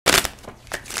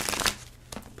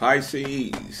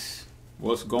Pisces,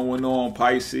 what's going on,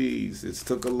 Pisces? It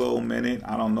took a little minute.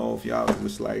 I don't know if y'all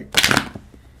was like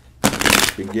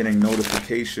been getting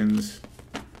notifications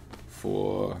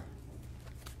for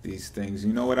these things.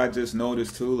 You know what I just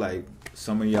noticed too? Like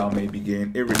some of y'all may be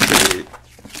getting irritated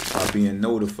by being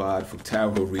notified for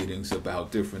tarot readings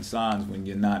about different signs when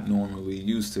you're not normally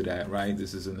used to that, right?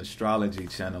 This is an astrology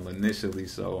channel initially,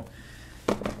 so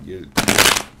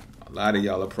a lot of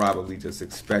y'all are probably just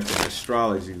expecting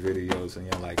astrology videos, and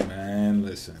you're like, man,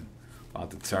 listen,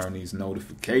 about to turn these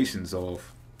notifications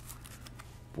off.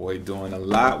 Boy, doing a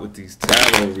lot with these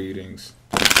tarot readings.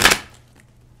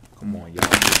 Come on,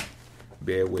 y'all.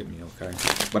 Bear with me, okay?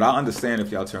 But I understand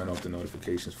if y'all turn off the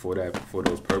notifications for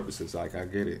those purposes. Like, I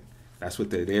get it. That's what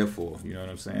they're there for. You know what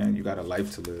I'm saying? You got a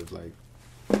life to live. Like,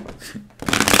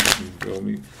 you feel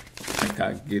me? Like,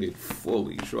 I get it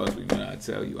fully. Trust me when I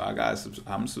tell you.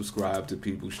 I'm subscribed to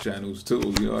people's channels too.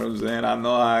 You know what I'm saying? I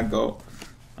know how I go.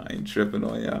 I ain't tripping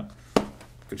on y'all.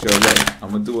 But yo, look,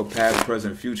 I'm gonna do a past,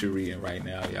 present, future reading right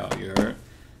now, y'all. You heard?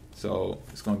 So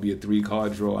it's gonna be a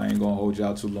 3-card draw. I ain't gonna hold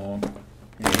y'all too long.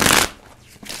 And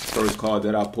first card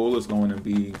that I pull is going to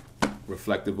be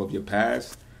reflective of your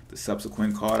past. The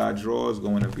subsequent card I draw is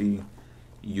going to be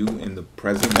you in the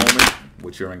present moment,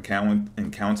 what you're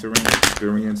encountering,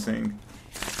 experiencing,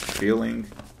 feeling.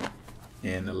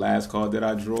 And the last card that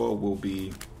I draw will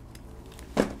be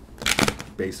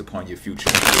based upon your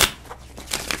future. So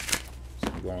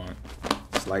I'm going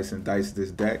to slice and dice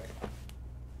this deck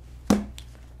and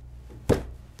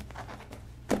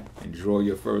draw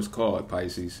your first card,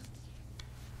 Pisces.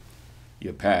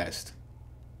 Your past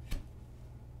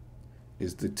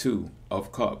is the 2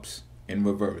 of Cups in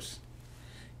reverse.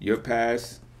 Your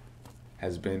past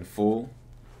has been full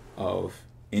of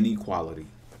inequality.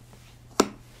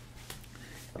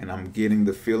 And I'm getting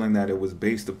the feeling that it was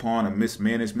based upon a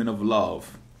mismanagement of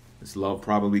love. This love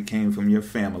probably came from your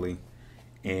family.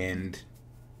 And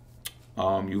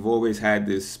you've always had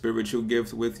this spiritual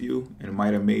gift with you, and it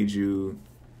might have made you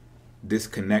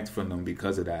disconnect from them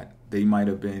because of that. They might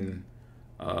have been...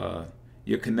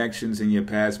 your connections in your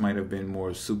past might have been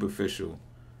more superficial,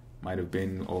 might have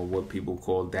been, or what people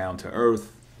call down to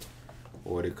earth,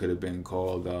 or it could have been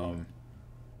called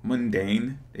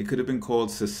mundane. It could have been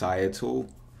called societal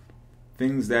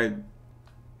things that,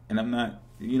 and I'm not,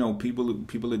 you know,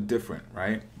 people are different,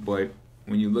 right? But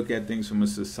when you look at things from a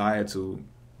societal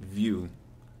view,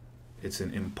 it's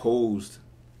an imposed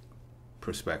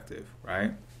perspective,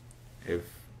 right? If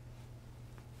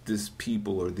this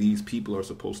people or these people are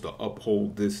supposed to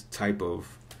uphold this type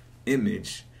of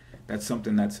image, that's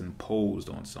something that's imposed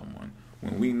on someone.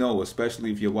 When we know,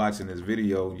 especially if you're watching this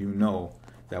video, you know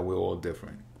that we're all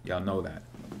different. Y'all know that.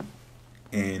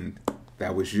 And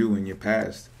that was you in your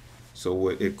past. So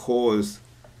what it caused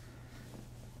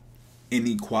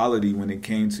inequality when it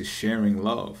came to sharing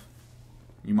love.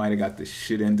 You might have got the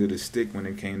shit end of the stick when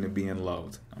it came to being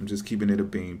loved. I'm just keeping it a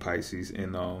bean, Pisces.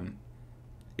 And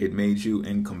it made you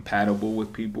incompatible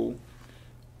with people,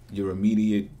 your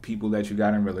immediate people that you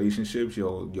got in relationships,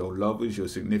 your lovers, your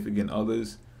significant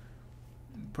others.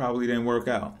 Probably didn't work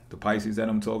out. The Pisces that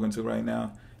I'm talking to right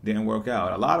now didn't work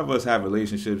out. A lot of us have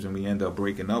relationships and we end up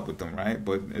breaking up with them, right?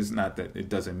 But it's not that, it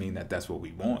doesn't mean that that's what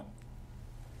we want.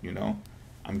 You know,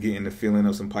 I'm getting the feeling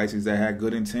of some Pisces that had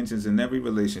good intentions in every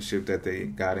relationship that they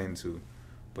got into,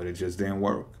 but it just didn't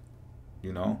work.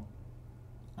 You know,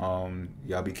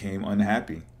 y'all became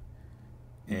unhappy.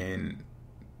 And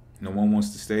no one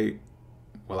wants to stay.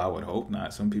 Well, I would hope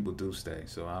not. Some people do stay,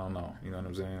 so I don't know. You know what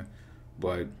I'm saying?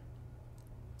 But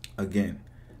again,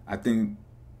 I think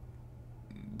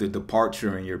the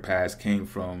departure in your past came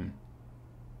from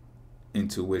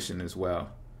intuition as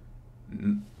well.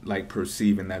 Like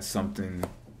perceiving that something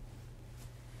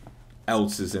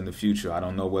else is in the future. I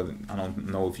don't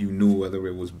know if you knew whether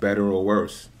it was better or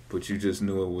worse, but you just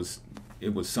knew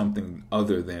it was something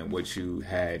other than what you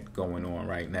had going on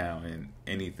right now, and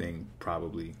anything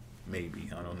probably, maybe,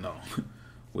 I don't know,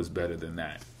 was better than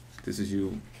that. This is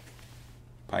you,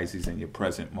 Pisces, in your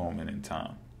present moment in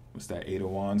time. What's that, 8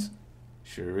 of Wands?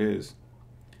 Sure is.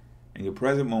 In your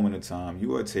present moment in time,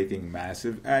 you are taking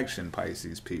massive action,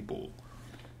 Pisces people.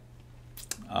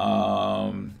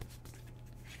 I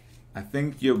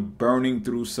think you're burning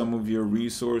through some of your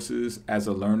resources as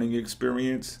a learning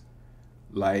experience,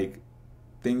 like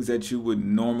things that you would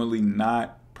normally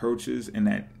not purchase, and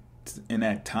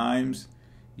at times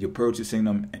you're purchasing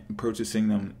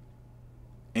them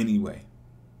anyway.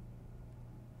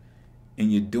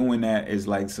 And you're doing that as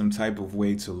like some type of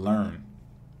way to learn.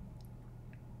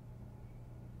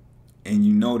 And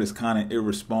you know it's kind of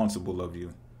irresponsible of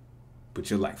you, but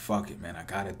you're like, fuck it, man, I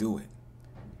gotta do it.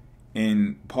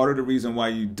 And part of the reason why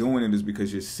you're doing it is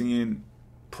because you're seeing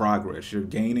progress. You're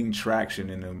gaining traction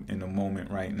in the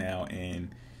moment right now, and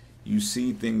you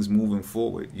see things moving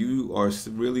forward. You are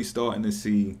really starting to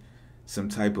see some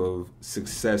type of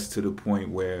success to the point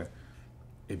where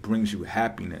it brings you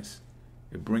happiness.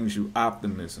 It brings you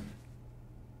optimism.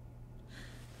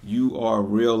 You are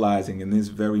realizing in this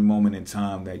very moment in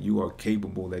time that you are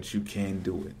capable, that you can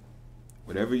do it.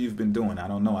 Whatever you've been doing, I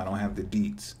don't know. I don't have the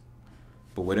deets.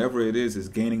 But whatever it is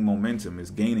gaining momentum,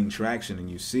 it's gaining traction, and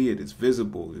you see it. It's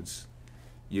visible. It's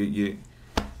you're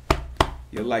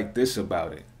like this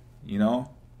about it, you know.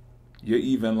 You're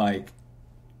even like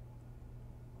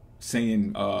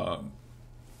saying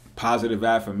positive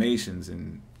affirmations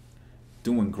and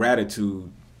doing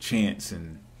gratitude chants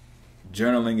and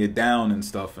journaling it down and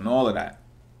stuff and all of that.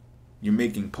 You're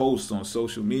making posts on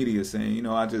social media saying, you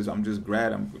know, I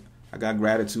got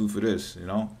gratitude for this, you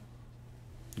know.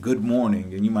 Good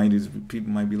morning, and people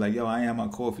might be like, yo, I ain't had my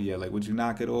coffee yet. Like, would you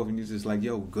knock it off? And you're just like,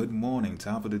 yo, good morning,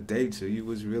 top of the day to you.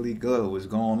 Was really good. What's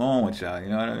going on with y'all? You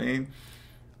know what I mean?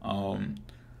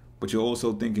 But you're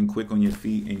also thinking quick on your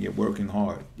feet, and you're working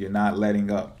hard. You're not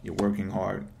letting up. You're working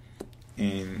hard,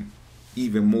 and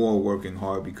even more working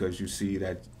hard because you see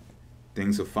that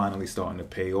things are finally starting to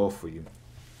pay off for you.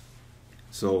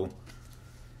 So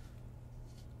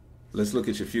let's look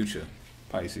at your future,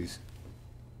 Pisces.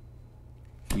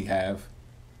 We have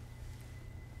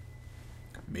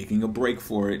making a break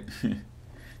for it.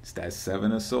 It's that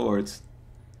 7 of Swords.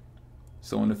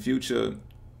 So in the future,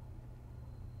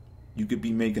 you could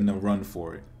be making a run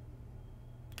for it.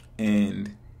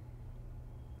 And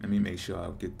let me make sure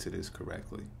I'll get to this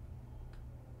correctly.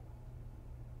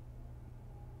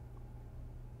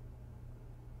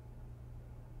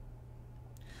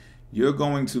 You're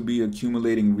going to be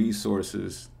accumulating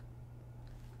resources.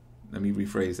 Let me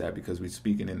rephrase that because we're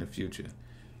speaking in the future.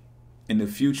 In the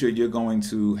future, you're going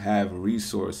to have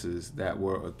resources that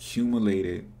were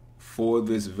accumulated for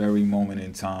this very moment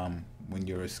in time when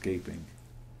you're escaping.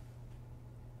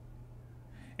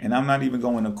 And I'm not even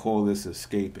going to call this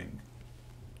escaping.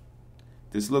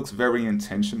 This looks very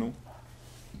intentional.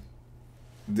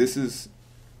 This is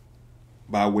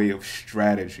by way of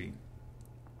strategy.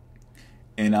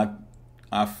 And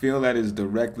I feel that is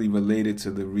directly related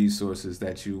to the resources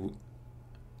that you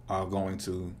are going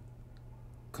to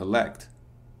collect.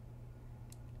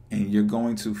 And you're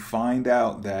going to find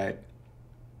out that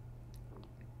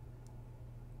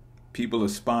people are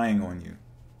spying on you.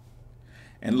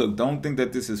 And look, don't think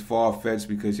that this is far-fetched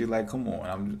because you're like, come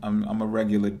on, I'm a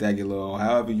regular degular, or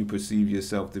however you perceive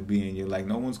yourself to be, and you're like,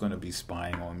 no one's going to be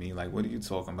spying on me. Like, what are you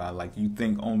talking about? Like, you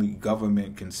think only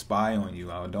government can spy on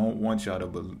you. I don't want y'all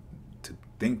to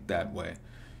think that way.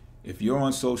 If you're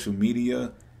on social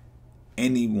media,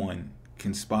 anyone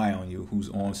can spy on you who's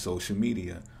on social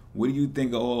media. What do you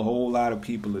think a whole lot of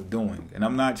people are doing? And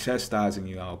I'm not chastising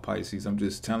you out, Pisces. I'm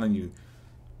just telling you,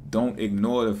 don't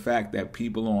ignore the fact that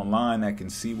people online that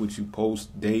can see what you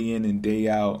post day in and day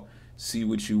out, see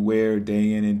what you wear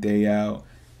day in and day out,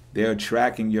 they're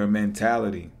tracking your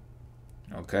mentality,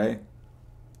 okay?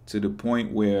 To the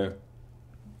point where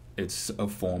it's a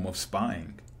form of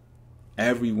spying.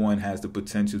 Everyone has the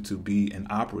potential to be an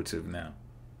operative now.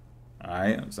 All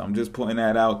right? So I'm just putting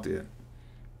that out there.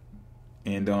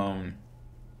 And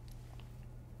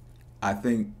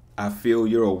I feel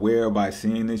you're aware by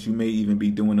seeing this. You may even be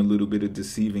doing a little bit of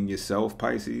deceiving yourself,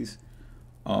 Pisces,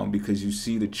 because you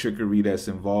see the trickery that's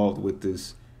involved with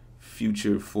this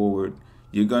future forward.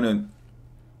 I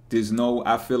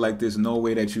feel like there's no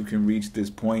way that you can reach this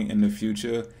point in the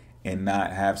future and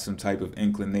not have some type of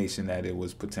inclination that it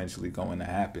was potentially going to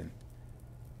happen.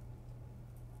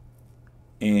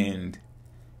 And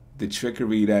the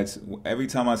trickery every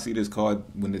time I see this card,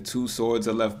 when the 2 swords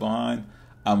are left behind,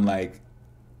 I'm like,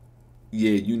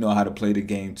 yeah, you know how to play the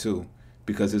game too.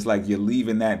 Because it's like you're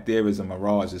leaving that there as a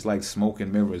mirage. It's like smoke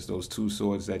and mirrors, those 2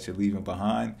 swords that you're leaving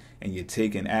behind, and you're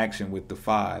taking action with the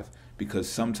 5 because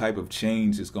some type of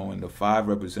change is the 5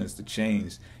 represents the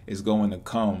change, is going to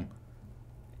come.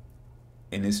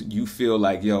 And you feel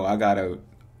like, yo, I got to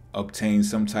obtain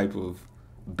some type of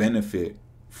benefit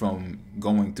from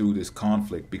going through this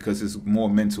conflict because it's more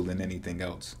mental than anything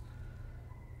else.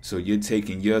 So you're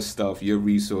taking your stuff, your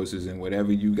resources, and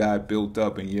whatever you got built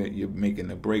up, and you're making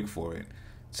a break for it.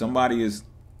 Somebody is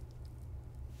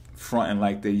fronting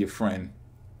like they're your friend.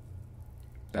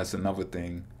 That's another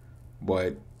thing.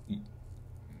 But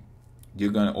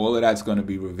all of that's gonna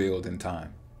be revealed in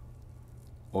time.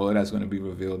 All of that's gonna be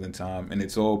revealed in time, and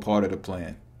it's all part of the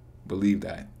plan. Believe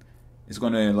that. It's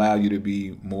gonna allow you to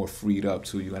be more freed up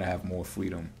too. You're gonna have more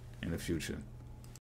freedom in the future.